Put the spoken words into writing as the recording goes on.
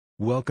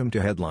Welcome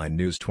to Headline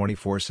News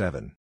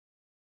 24/7.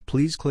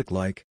 Please click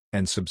like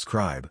and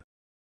subscribe.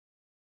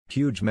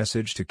 Huge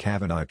message to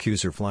Kavanaugh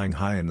accuser flying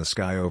high in the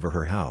sky over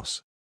her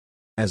house.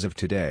 As of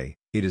today,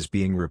 it is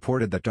being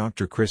reported that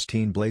Dr.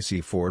 Christine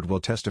Blasey Ford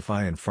will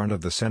testify in front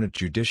of the Senate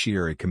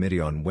Judiciary Committee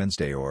on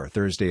Wednesday or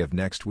Thursday of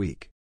next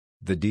week.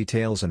 The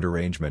details and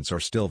arrangements are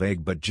still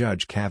vague, but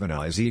Judge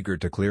Kavanaugh is eager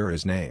to clear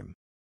his name.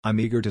 "I'm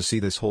eager to see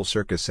this whole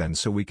circus end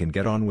so we can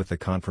get on with the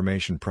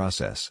confirmation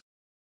process."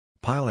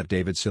 Pilot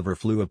David Silver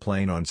flew a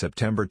plane on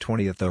September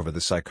 20 over the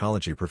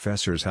psychology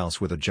professor's house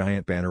with a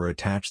giant banner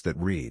attached that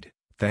read,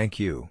 "Thank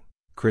you,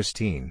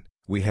 Christine,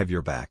 we have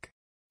your back."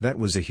 That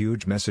was a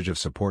huge message of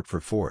support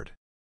for Ford.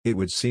 It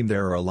would seem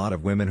there are a lot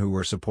of women who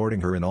were supporting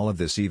her in all of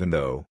this, even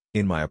though,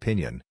 in my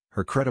opinion,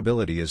 her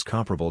credibility is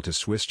comparable to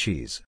Swiss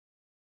cheese.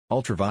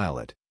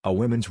 Ultraviolet, a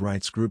women's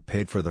rights group,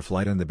 paid for the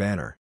flight and the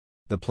banner.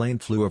 The plane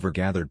flew over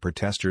gathered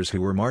protesters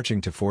who were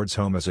marching to Ford's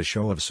home as a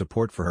show of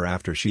support for her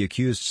after she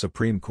accused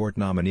Supreme Court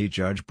nominee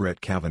Judge Brett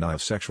Kavanaugh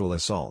of sexual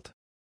assault.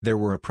 There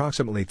were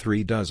approximately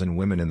 36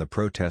 women in the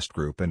protest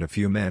group and a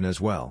few men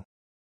as well.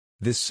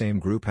 This same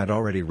group had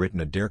already written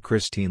a Dear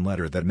Christine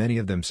letter that many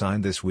of them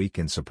signed this week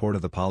in support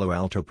of the Palo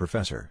Alto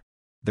professor.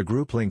 The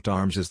group linked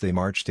arms as they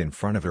marched in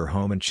front of her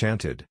home and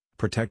chanted,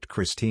 "Protect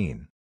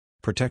Christine!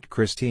 Protect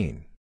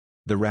Christine!"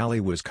 The rally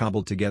was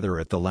cobbled together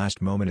at the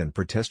last moment, and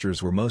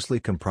protesters were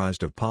mostly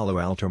comprised of Palo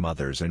Alto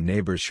mothers and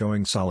neighbors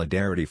showing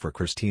solidarity for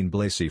Christine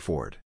Blasey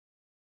Ford.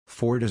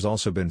 Ford has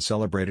also been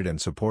celebrated and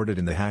supported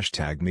in the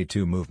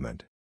 #MeToo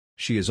movement.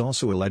 She is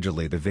also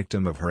allegedly the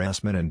victim of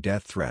harassment and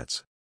death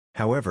threats.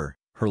 However,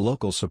 her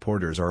local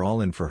supporters are all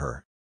in for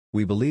her.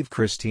 "We believe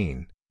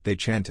Christine," they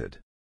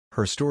chanted.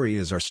 "Her story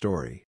is our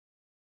story."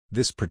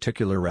 This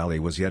particular rally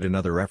was yet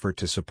another effort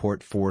to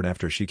support Ford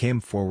after she came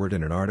forward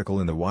in an article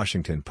in the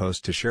Washington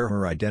Post to share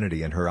her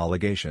identity and her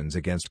allegations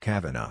against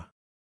Kavanaugh.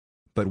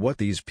 But what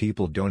these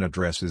people don't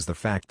address is the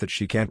fact that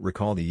she can't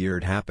recall the year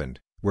it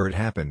happened, where it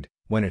happened,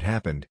 when it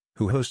happened,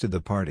 who hosted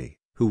the party,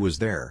 who was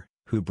there,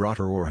 who brought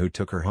her or who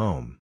took her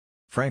home.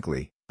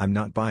 Frankly, I'm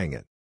not buying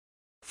it.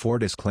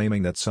 Ford is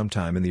claiming that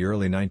sometime in the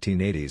early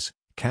 1980s,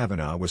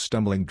 Kavanaugh was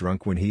stumbling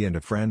drunk when he and a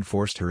friend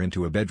forced her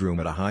into a bedroom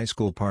at a high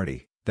school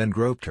party, then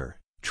groped her,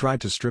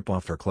 tried to strip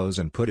off her clothes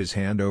and put his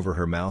hand over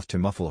her mouth to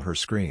muffle her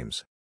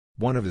screams.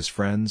 One of his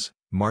friends,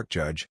 Mark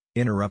Judge,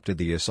 interrupted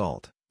the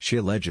assault, she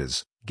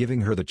alleges,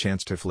 giving her the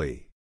chance to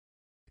flee.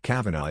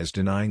 Kavanaugh is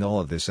denying all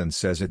of this and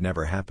says it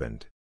never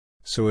happened.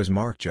 So is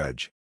Mark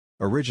Judge.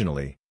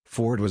 Originally,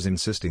 Ford was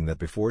insisting that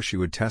before she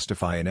would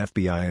testify an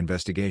FBI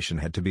investigation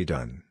had to be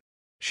done.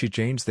 She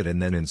changed that and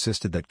then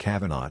insisted that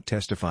Kavanaugh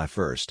testify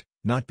first,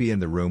 not be in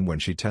the room when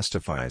she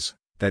testifies,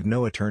 that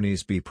no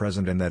attorneys be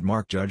present, and that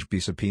Mark Judge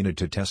be subpoenaed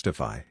to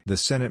testify. The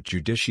Senate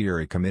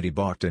Judiciary Committee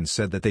balked and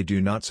said that they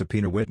do not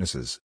subpoena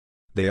witnesses.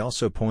 They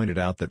also pointed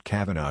out that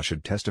Kavanaugh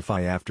should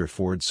testify after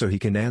Ford so he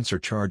can answer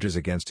charges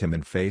against him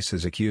and face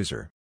his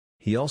accuser.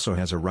 He also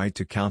has a right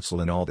to counsel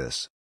in all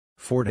this.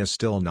 Ford has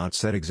still not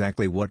said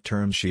exactly what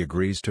terms she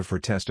agrees to for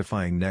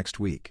testifying next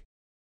week.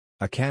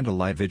 A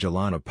candlelight vigil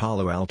on a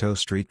Palo Alto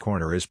street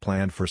corner is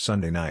planned for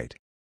Sunday night.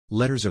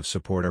 Letters of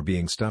support are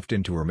being stuffed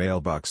into her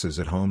mailboxes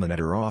at home and at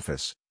her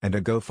office, and a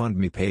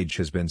GoFundMe page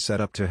has been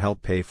set up to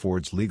help pay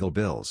Ford's legal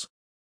bills.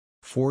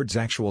 Ford's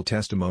actual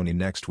testimony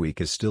next week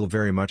is still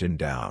very much in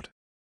doubt.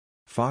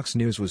 Fox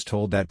News was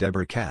told that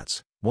Deborah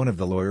Katz, one of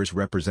the lawyers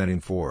representing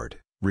Ford,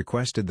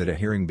 requested that a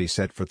hearing be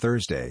set for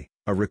Thursday,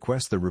 a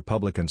request the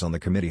Republicans on the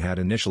committee had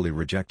initially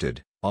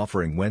rejected,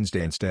 offering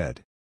Wednesday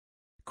instead.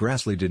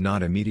 Grassley did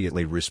not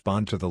immediately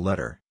respond to the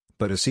letter,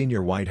 but a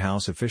senior White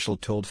House official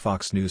told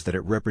Fox News that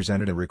it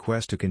represented a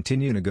request to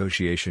continue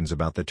negotiations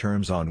about the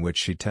terms on which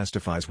she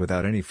testifies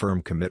without any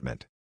firm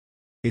commitment.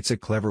 "It's a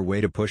clever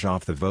way to push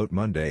off the vote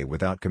Monday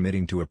without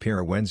committing to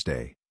appear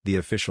Wednesday," the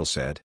official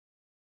said.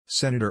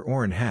 Senator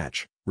Orrin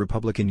Hatch,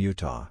 Republican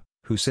Utah,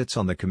 who sits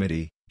on the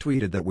committee,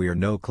 tweeted that "We are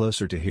no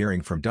closer to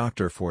hearing from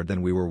Dr. Ford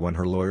than we were when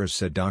her lawyers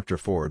said Dr.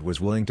 Ford was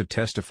willing to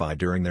testify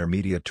during their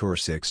media tour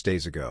 6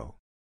 days ago.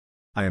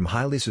 I am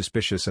highly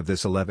suspicious of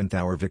this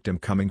 11th-hour victim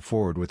coming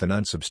forward with an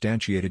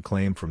unsubstantiated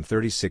claim from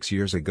 36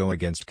 years ago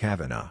against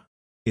Kavanaugh.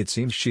 It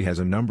seems she has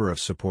a number of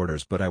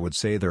supporters, but I would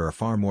say there are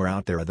far more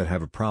out there that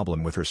have a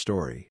problem with her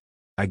story.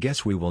 I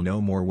guess we will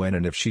know more when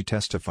and if she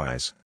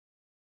testifies."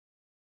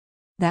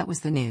 That was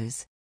the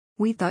news.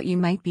 We thought you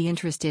might be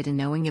interested in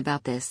knowing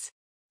about this.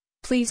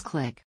 Please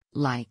click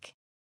like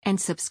and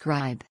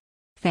subscribe.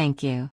 Thank you.